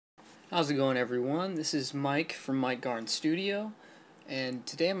How's it going, everyone? This is Mike from Mike Garn Studio, and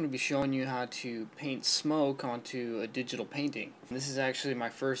today I'm going to be showing you how to paint smoke onto a digital painting. This is actually my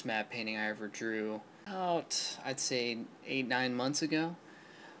first matte painting I ever drew about, I'd say, 8-9 months ago.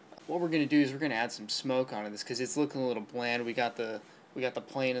 What we're going to do is we're going to add some smoke onto this because it's looking a little bland. We got the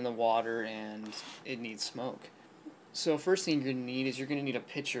plane in the water and it needs smoke. So first thing you're going to need is you're going to need a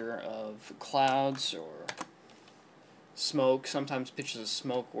picture of clouds or smoke. Sometimes pictures of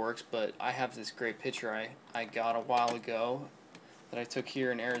smoke works, but I have this great picture I got a while ago that I took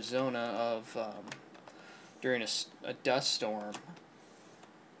here in Arizona of during a dust storm,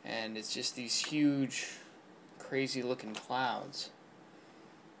 and it's just these huge crazy looking clouds.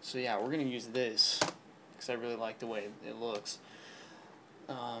 So yeah, we're gonna use this because I really like the way it looks.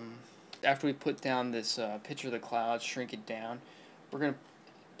 After we put down this picture of the clouds, shrink it down, we're gonna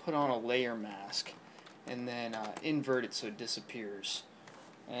put on a layer mask and then invert it so it disappears.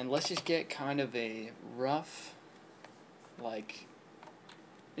 And let's just get kind of a rough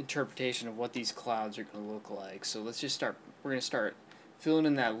interpretation of what these clouds are going to look like. So let's just start, we're going to start filling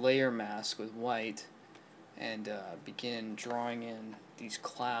in that layer mask with white and begin drawing in these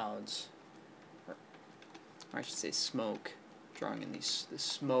clouds, or I should say smoke, drawing in this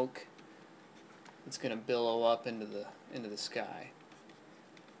smoke that's going to billow up into the sky.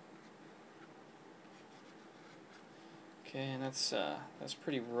 Okay, and that's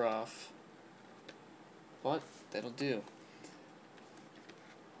pretty rough, but that'll do.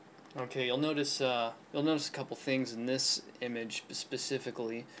 Okay, you'll notice a couple things in this image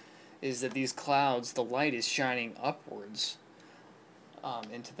specifically, is that these clouds, the light is shining upwards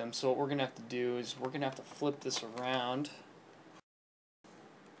into them. So what we're gonna have to do is we're gonna have to flip this around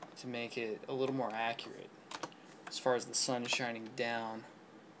to make it a little more accurate as far as the sun is shining down.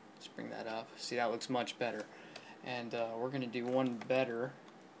 Let's bring that up. See, that looks much better. And we're going to do one better,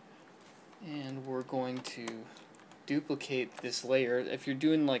 and we're going to duplicate this layer. If you're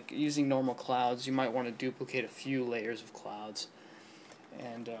doing using normal clouds, you might want to duplicate a few layers of clouds,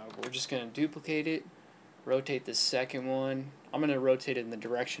 and we're just going to duplicate it, rotate the second one. I'm going to rotate it in the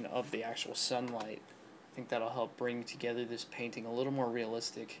direction of the actual sunlight. I think that'll help bring together this painting a little more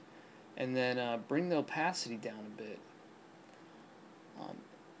realistic, and then bring the opacity down a bit.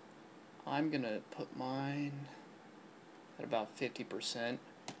 I'm going to put mine at about 50%,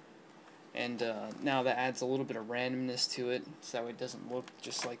 and now that adds a little bit of randomness to it, so that way it doesn't look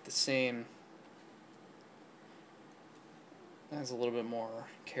just like the same. It has a little bit more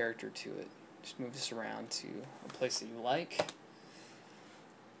character to it. Just move this around to a place that you like,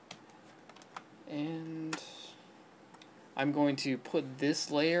 and I'm going to put this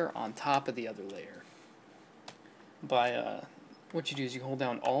layer on top of the other layer. By what you do is you hold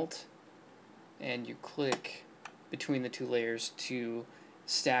down Alt and you click between the two layers to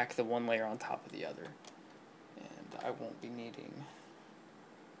stack the one layer on top of the other. And I won't be needing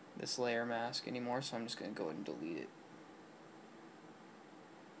this layer mask anymore, so I'm just going to go ahead and delete it.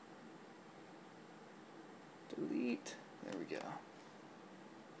 Delete. There we go.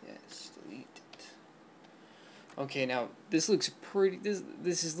 Yes, delete it. Okay, now this looks pretty,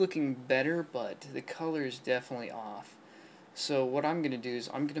 this is looking better, but the color is definitely off. So what I'm going to do is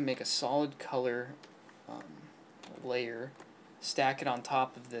I'm going to make a solid color layer, stack it on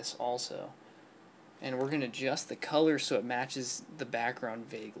top of this also, and we're going to adjust the color so it matches the background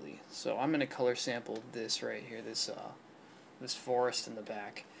vaguely. So I'm going to color sample this right here, this forest in the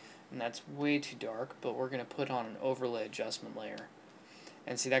back, and that's way too dark, but we're going to put on an overlay adjustment layer,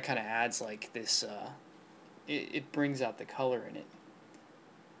 and see, that kind of adds like this, it brings out the color in it.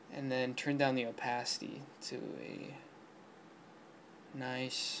 And then turn down the opacity to a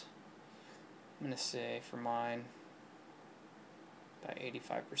nice, I'm going to say for mine about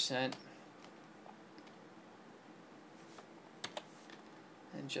 85%. And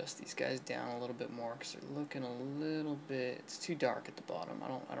adjust these guys down a little bit more because they're looking a little bit, it's too dark at the bottom.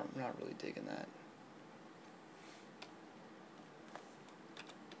 I'm not really digging that.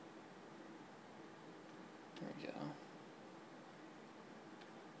 There we go.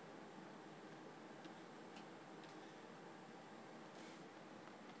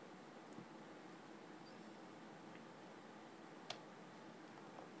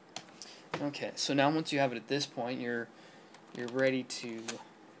 Okay, so now once you have it at this point, you're ready to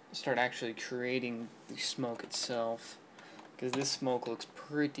start actually creating the smoke itself, because this smoke looks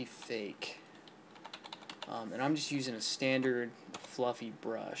pretty fake. And I'm just using a standard fluffy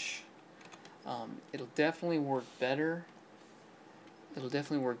brush. It'll definitely work better. It'll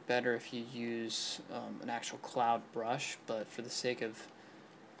definitely work better if you use an actual cloud brush, but for the sake of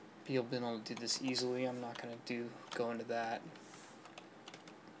people being able to do this easily, I'm not going to go into that.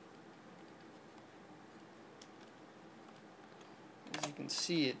 can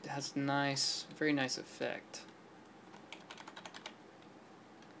see, it has very nice effect.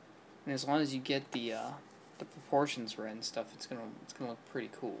 And as long as you get the proportions right and stuff, it's gonna look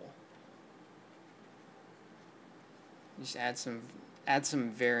pretty cool. Just add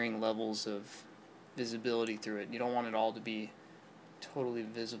some varying levels of visibility through it. You don't want it all to be totally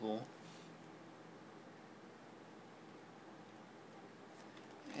visible.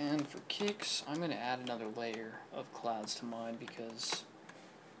 And for kicks, I'm going to add another layer of clouds to mine because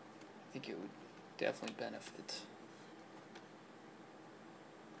I think it would definitely benefit.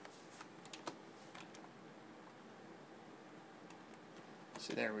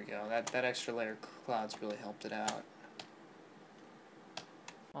 So there we go. That extra layer of clouds really helped it out.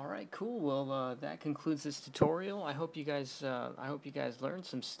 Alright, cool. Well, that concludes this tutorial. I hope you guys learned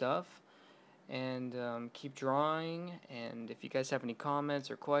some stuff. And keep drawing, and if you guys have any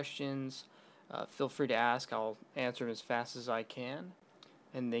comments or questions, feel free to ask. I'll answer them as fast as I can.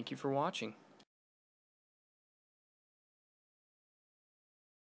 And thank you for watching.